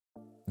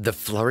The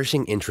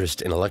flourishing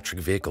interest in electric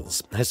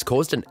vehicles has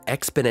caused an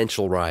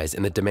exponential rise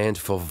in the demand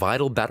for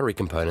vital battery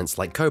components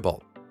like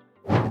cobalt.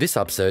 This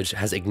upsurge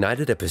has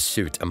ignited a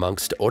pursuit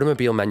amongst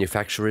automobile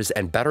manufacturers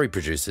and battery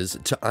producers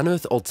to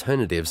unearth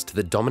alternatives to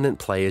the dominant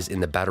players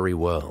in the battery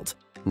world,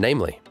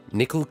 namely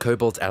nickel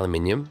cobalt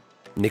aluminium,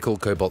 nickel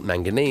cobalt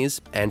manganese,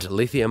 and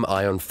lithium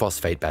iron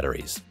phosphate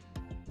batteries.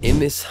 In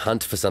this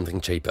hunt for something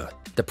cheaper,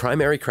 the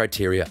primary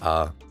criteria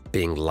are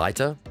being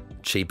lighter,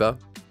 cheaper,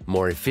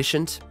 more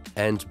efficient,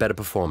 and better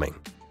performing.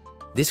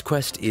 This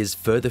quest is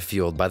further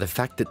fueled by the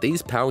fact that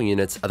these power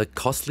units are the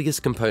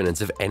costliest components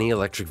of any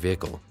electric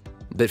vehicle.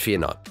 But fear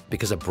not,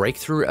 because a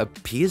breakthrough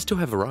appears to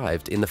have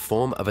arrived in the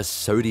form of a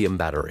sodium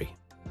battery.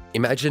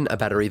 Imagine a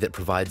battery that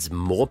provides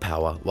more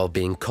power while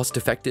being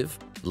cost-effective,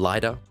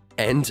 lighter,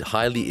 and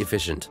highly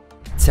efficient.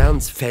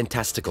 Sounds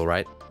fantastical,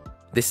 right?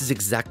 This is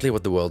exactly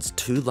what the world's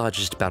two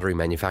largest battery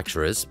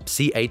manufacturers,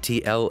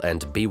 CATL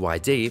and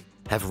BYD,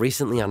 have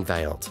recently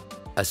unveiled: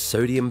 a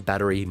sodium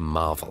battery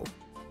marvel.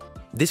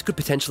 This could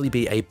potentially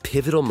be a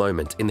pivotal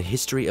moment in the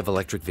history of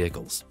electric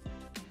vehicles.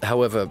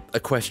 However, a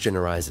question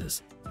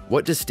arises.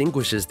 What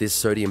distinguishes this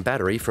sodium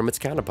battery from its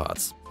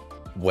counterparts?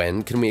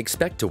 When can we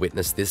expect to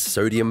witness this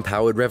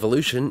sodium-powered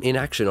revolution in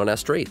action on our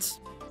streets?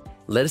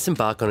 Let us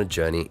embark on a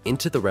journey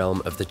into the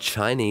realm of the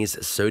Chinese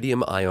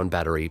sodium-ion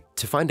battery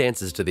to find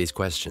answers to these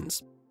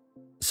questions.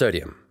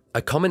 Sodium,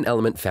 a common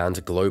element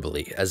found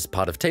globally as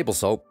part of table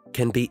salt,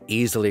 can be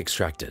easily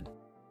extracted.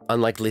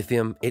 Unlike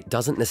lithium, it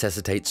doesn't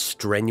necessitate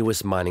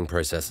strenuous mining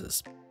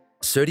processes.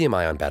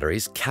 Sodium-ion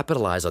batteries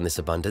capitalize on this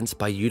abundance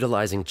by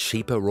utilizing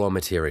cheaper raw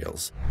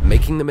materials,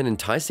 making them an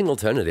enticing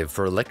alternative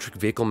for electric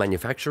vehicle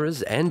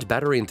manufacturers and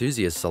battery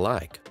enthusiasts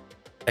alike.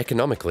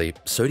 Economically,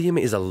 sodium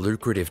is a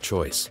lucrative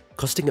choice,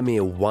 costing a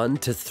mere 1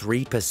 to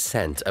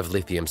 3% of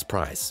lithium's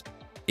price.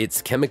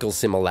 Its chemical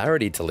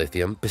similarity to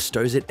lithium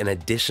bestows it an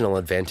additional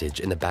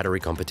advantage in the battery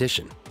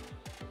competition.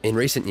 In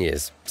recent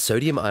years,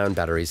 sodium-ion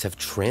batteries have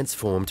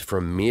transformed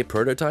from mere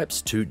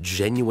prototypes to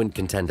genuine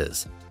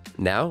contenders.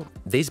 Now,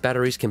 these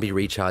batteries can be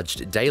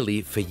recharged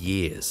daily for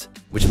years,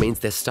 which means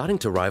they're starting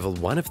to rival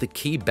one of the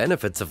key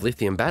benefits of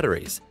lithium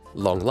batteries: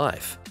 long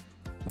life.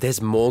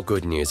 There's more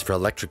good news for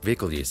electric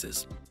vehicle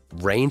users.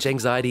 Range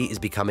anxiety is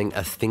becoming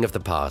a thing of the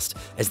past,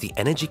 as the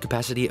energy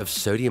capacity of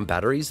sodium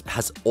batteries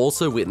has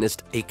also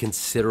witnessed a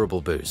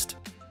considerable boost.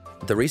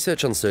 The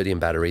research on sodium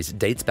batteries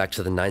dates back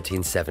to the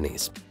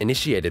 1970s,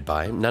 initiated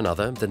by none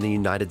other than the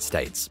United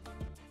States.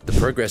 The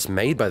progress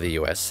made by the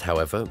US,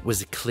 however,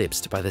 was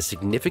eclipsed by the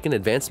significant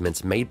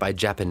advancements made by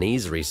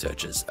Japanese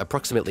researchers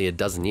approximately a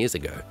dozen years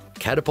ago,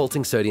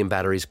 catapulting sodium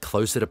batteries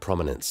closer to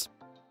prominence.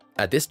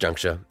 At this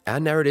juncture, our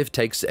narrative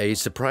takes a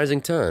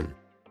surprising turn.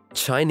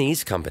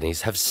 Chinese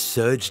companies have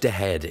surged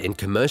ahead in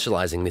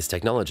commercializing this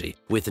technology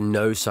with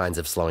no signs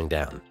of slowing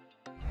down.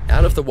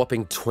 Out of the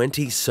whopping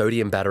 20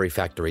 sodium battery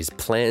factories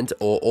planned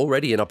or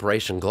already in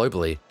operation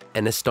globally,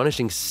 an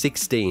astonishing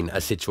 16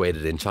 are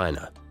situated in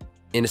China.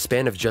 In a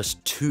span of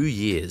just 2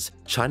 years,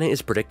 China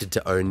is predicted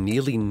to own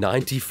nearly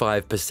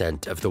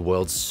 95% of the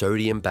world's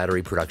sodium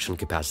battery production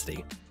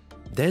capacity.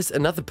 There's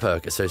another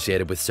perk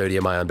associated with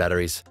sodium-ion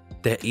batteries: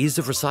 their ease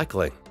of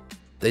recycling.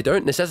 They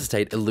don't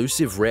necessitate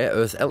elusive rare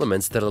earth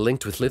elements that are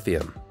linked with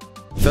lithium.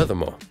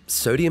 Furthermore,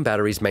 sodium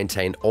batteries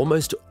maintain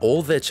almost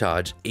all their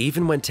charge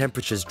even when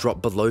temperatures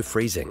drop below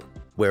freezing,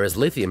 whereas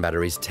lithium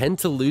batteries tend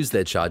to lose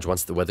their charge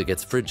once the weather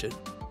gets frigid.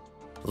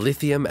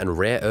 Lithium and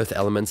rare earth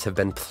elements have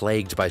been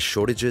plagued by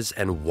shortages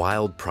and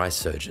wild price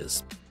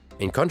surges.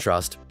 In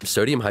contrast,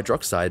 sodium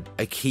hydroxide,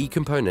 a key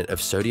component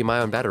of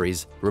sodium-ion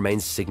batteries,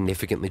 remains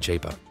significantly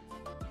cheaper.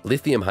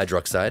 Lithium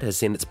hydroxide has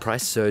seen its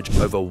price surge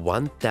over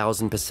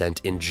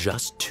 1,000% in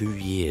just 2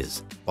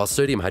 years, while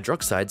sodium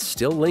hydroxide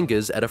still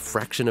lingers at a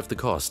fraction of the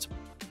cost.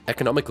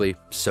 Economically,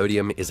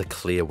 sodium is a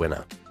clear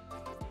winner.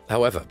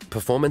 However,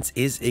 performance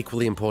is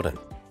equally important.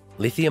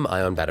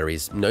 Lithium-ion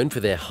batteries, known for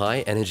their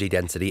high energy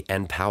density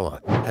and power,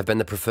 have been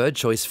the preferred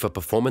choice for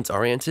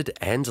performance-oriented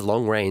and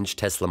long-range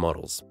Tesla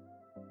models.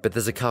 But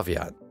there's a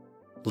caveat.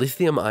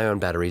 Lithium-ion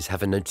batteries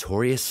have a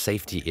notorious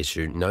safety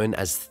issue known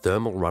as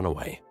thermal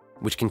runaway,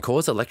 which can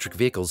cause electric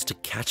vehicles to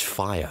catch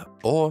fire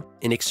or,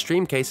 in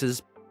extreme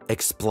cases,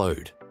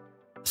 explode.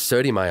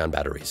 Sodium-ion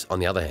batteries, on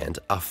the other hand,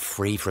 are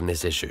free from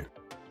this issue.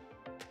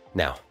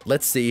 Now,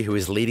 let's see who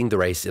is leading the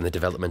race in the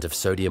development of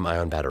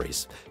sodium-ion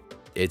batteries.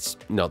 It's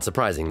not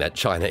surprising that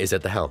China is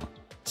at the helm.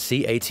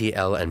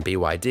 CATL and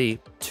BYD,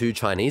 two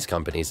Chinese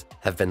companies,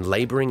 have been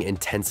laboring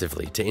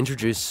intensively to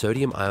introduce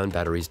sodium-ion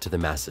batteries to the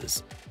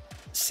masses.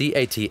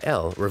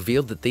 CATL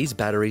revealed that these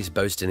batteries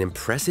boast an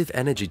impressive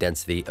energy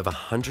density of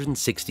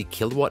 160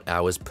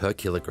 kilowatt-hours per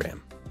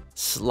kilogram,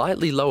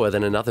 slightly lower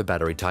than another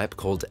battery type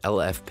called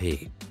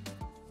LFP.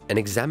 An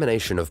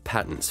examination of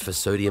patents for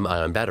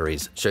sodium-ion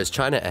batteries shows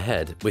China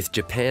ahead, with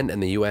Japan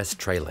and the US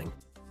trailing.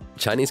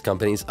 Chinese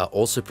companies are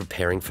also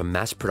preparing for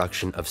mass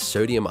production of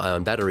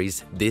sodium-ion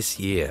batteries this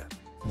year.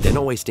 They're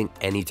not wasting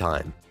any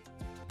time.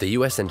 The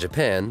US and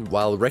Japan,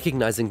 while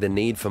recognizing the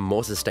need for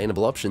more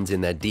sustainable options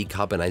in their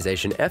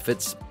decarbonization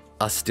efforts,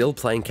 are still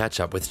playing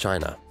catch-up with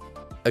China.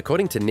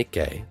 According to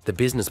Nikkei, the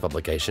business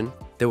publication,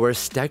 there were a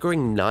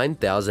staggering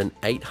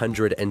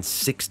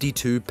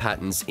 9,862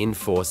 patents in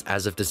force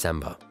as of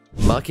December,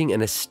 marking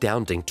an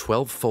astounding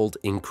 12-fold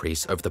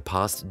increase over the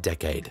past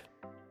decade.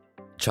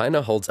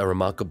 China holds a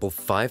remarkable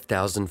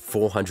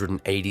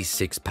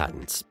 5,486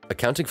 patents,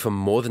 accounting for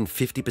more than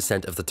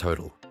 50% of the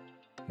total.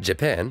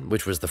 Japan,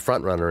 which was the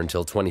frontrunner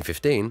until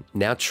 2015,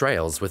 now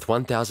trails with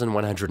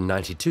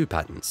 1,192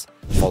 patents,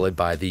 followed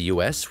by the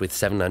US with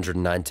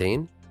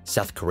 719,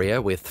 South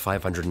Korea with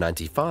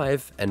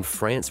 595, and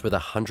France with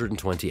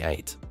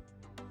 128.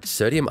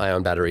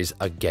 Sodium-ion batteries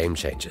are game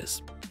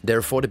changers. Their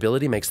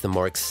affordability makes them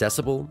more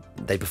accessible,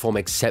 they perform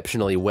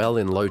exceptionally well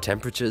in low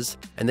temperatures,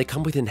 and they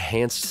come with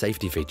enhanced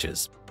safety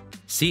features.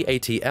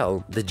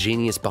 CATL, the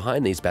genius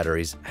behind these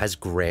batteries, has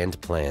grand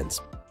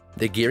plans.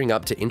 They're gearing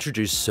up to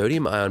introduce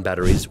sodium-ion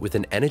batteries with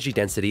an energy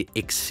density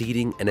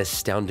exceeding an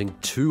astounding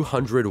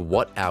 200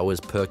 watt-hours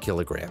per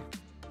kilogram.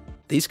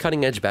 These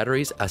cutting-edge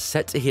batteries are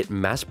set to hit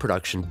mass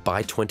production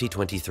by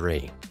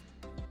 2023.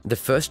 The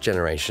first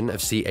generation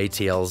of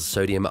CATL's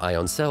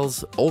sodium-ion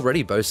cells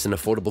already boasts an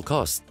affordable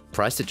cost,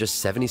 priced at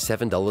just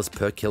 $77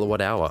 per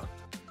kilowatt-hour.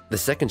 The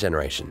second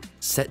generation,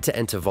 set to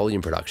enter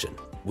volume production,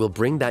 will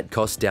bring that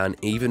cost down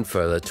even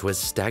further to a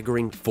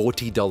staggering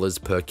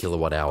 $40 per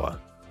kilowatt-hour.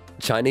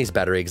 Chinese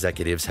battery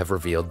executives have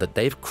revealed that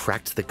they've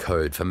cracked the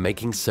code for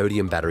making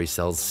sodium battery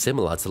cells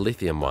similar to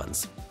lithium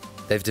ones.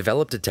 They've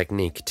developed a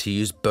technique to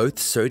use both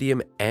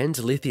sodium and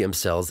lithium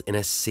cells in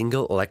a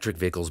single electric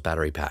vehicle's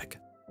battery pack.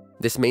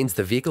 This means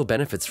the vehicle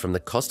benefits from the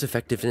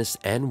cost-effectiveness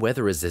and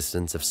weather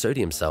resistance of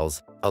sodium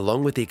cells,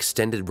 along with the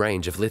extended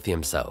range of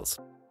lithium cells.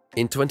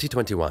 In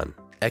 2021,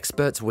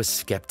 experts were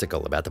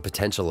skeptical about the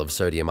potential of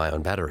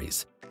sodium-ion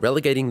batteries,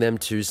 relegating them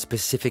to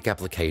specific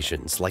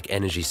applications like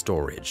energy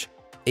storage.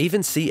 Even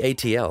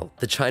CATL,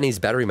 the Chinese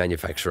battery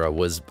manufacturer,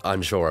 was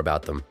unsure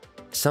about them.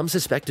 Some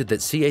suspected that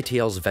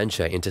CATL's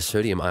venture into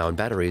sodium-ion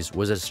batteries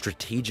was a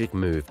strategic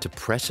move to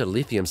pressure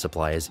lithium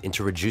suppliers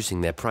into reducing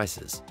their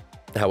prices.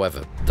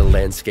 However, the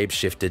landscape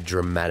shifted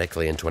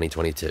dramatically in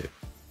 2022.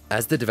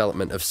 As the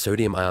development of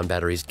sodium-ion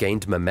batteries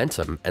gained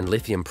momentum and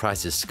lithium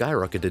prices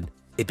skyrocketed,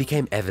 it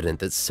became evident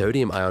that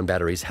sodium-ion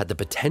batteries had the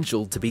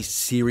potential to be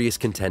serious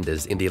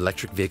contenders in the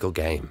electric vehicle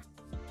game.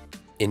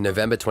 In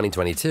November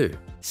 2022,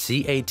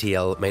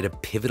 CATL made a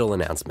pivotal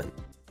announcement.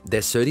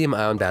 Their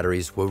sodium-ion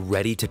batteries were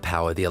ready to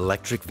power the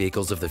electric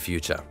vehicles of the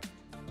future.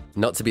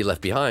 Not to be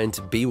left behind,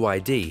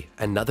 BYD,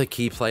 another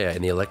key player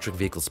in the electric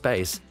vehicle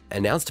space,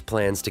 announced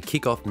plans to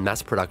kick off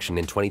mass production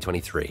in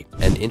 2023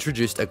 and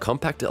introduced a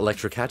compact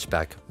electric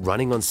hatchback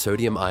running on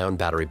sodium-ion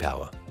battery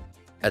power.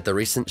 At the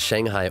recent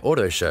Shanghai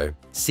Auto Show,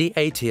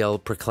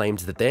 CATL proclaimed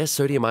that their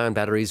sodium-ion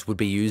batteries would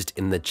be used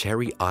in the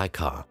Chery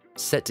iCar,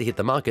 set to hit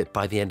the market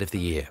by the end of the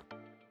year.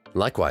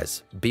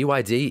 Likewise,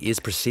 BYD is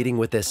proceeding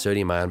with their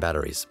sodium-ion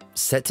batteries,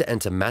 set to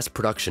enter mass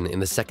production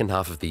in the second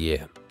half of the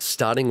year,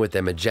 starting with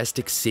their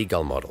majestic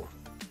Seagull model.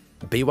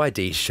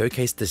 BYD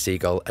showcased the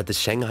Seagull at the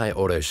Shanghai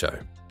Auto Show.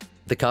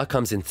 The car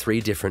comes in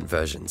 3 different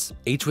versions,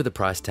 each with a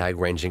price tag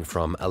ranging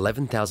from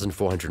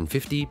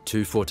 $11,450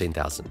 to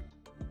 $14,000.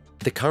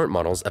 The current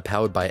models are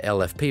powered by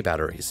LFP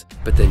batteries,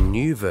 but the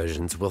new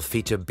versions will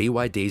feature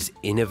BYD's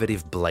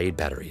innovative Blade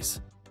batteries.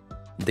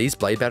 These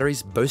Blade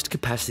batteries boast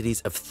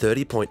capacities of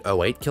 30.08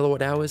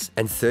 kWh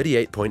and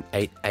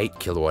 38.88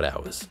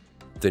 kWh.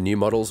 The new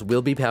models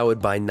will be powered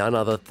by none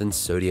other than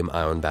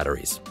sodium-ion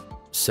batteries.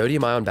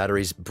 Sodium-ion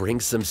batteries bring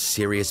some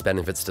serious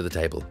benefits to the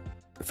table.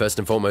 First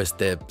and foremost,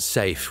 they're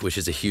safe, which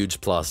is a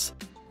huge plus.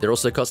 They're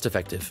also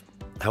cost-effective.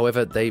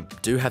 However, they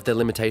do have their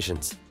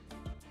limitations.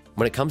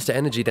 When it comes to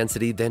energy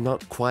density, they're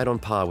not quite on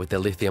par with their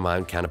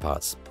lithium-ion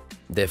counterparts.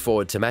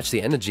 Therefore, to match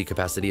the energy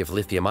capacity of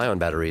lithium-ion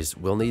batteries,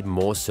 we'll need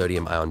more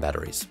sodium-ion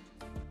batteries.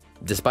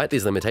 Despite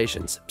these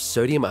limitations,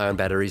 sodium-ion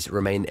batteries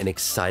remain an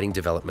exciting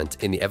development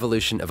in the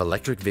evolution of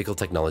electric vehicle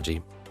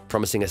technology,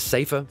 promising a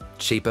safer,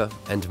 cheaper,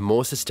 and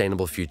more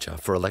sustainable future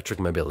for electric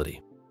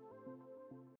mobility.